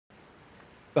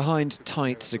Behind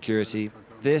tight security,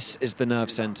 this is the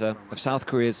nerve center of South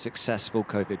Korea's successful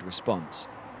COVID response,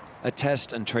 a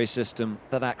test and trace system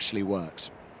that actually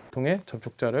works. 통해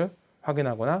접촉자를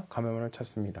확인하거나 감염원을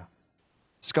찾습니다.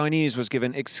 Sky News was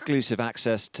given exclusive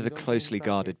access to the closely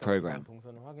guarded program.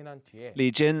 Lee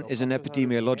Jin is an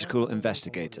epidemiological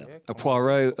investigator, a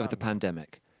Poirot of the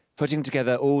pandemic, putting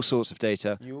together all sorts of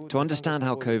data to understand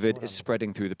how COVID is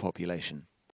spreading through the population.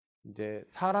 이제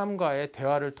사람과의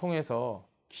대화를 통해서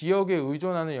기억에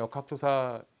의존하는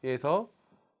역학조사에서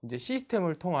이제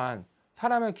시스템을 통한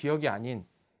사람의 기억이 아닌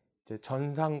이제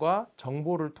전상과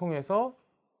정보를 통해서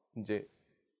이제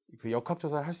그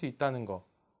역학조사를 할 수 있다는 거,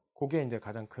 그게 이제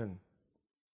가장 큰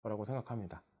거라고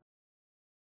생각합니다.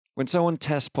 When someone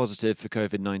tests positive for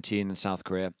COVID-19 in South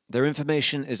Korea, their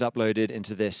information is uploaded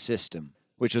into this system,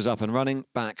 which was up and running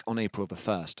back on April the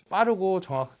 1st. 빠르고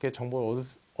정확하게 정보를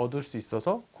얻을 수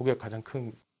있어서 그게 가장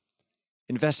큰.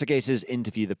 Investigators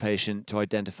interview the patient to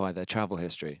identify their travel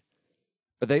history.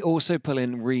 But they also pull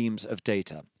in reams of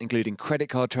data, including credit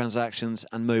card transactions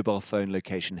and mobile phone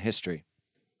location history.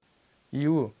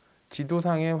 이후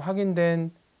지도상에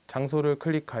확인된 장소를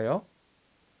클릭하여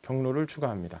경로를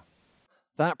추가합니다.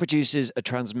 That produces a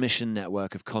transmission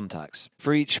network of contacts.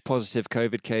 For each positive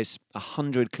COVID case,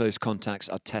 100 close contacts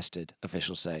are tested,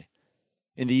 officials say.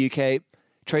 In the UK,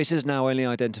 tracers now only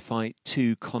identify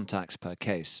 2 contacts per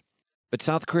case. But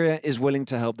South Korea is willing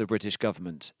to help the British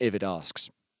government if it asks.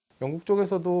 영국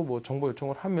쪽에서도 뭐 정보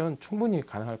요청을 하면 충분히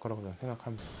가능할 거라고 저는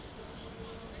생각합니다.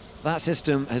 That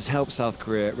system has helped South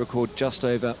Korea record just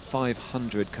over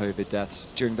 500 COVID deaths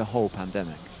during the whole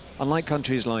pandemic. Unlike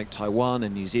countries like Taiwan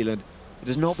and New Zealand, it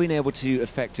has not been able to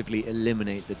effectively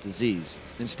eliminate the disease.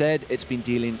 Instead, it's been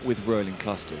dealing with rolling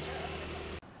clusters.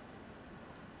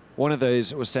 One of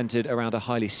those was centered around a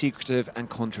highly secretive and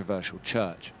controversial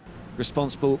church,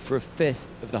 responsible for a fifth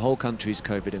of the whole country's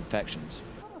COVID infections.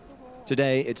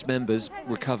 Today, its members,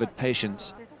 recovered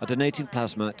patients, are donating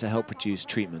plasma to help produce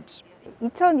treatments.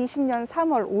 2020년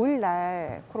 3월 5일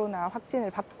날 코로나 확진을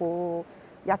받고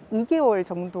약 2개월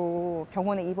정도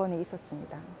병원에 입원해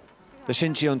있었습니다. The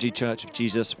Shincheonji Church of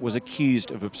Jesus was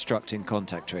accused of obstructing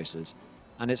contact tracers,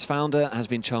 and its founder has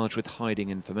been charged with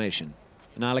hiding information,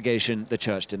 an allegation the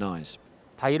church denies.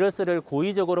 바이러스를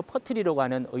고의적으로 퍼뜨리려고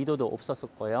하는 의도도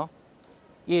없었고요.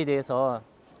 이에 대해서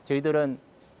저희들은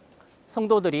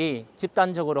성도들이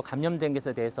집단적으로 감염된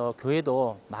것에 대해서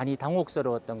교회도 많이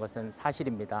당혹스러웠던 것은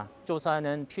사실입니다.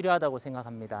 조사는 필요하다고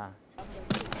생각합니다.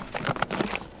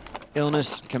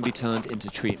 Illness can be turned into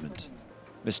treatment.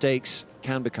 Mistakes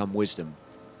can become wisdom.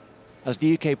 As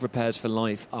the UK prepares for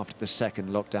life after the second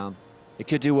lockdown, it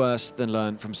could do worse than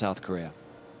learn from South Korea.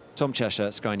 Tom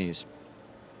Cheshire, Sky News.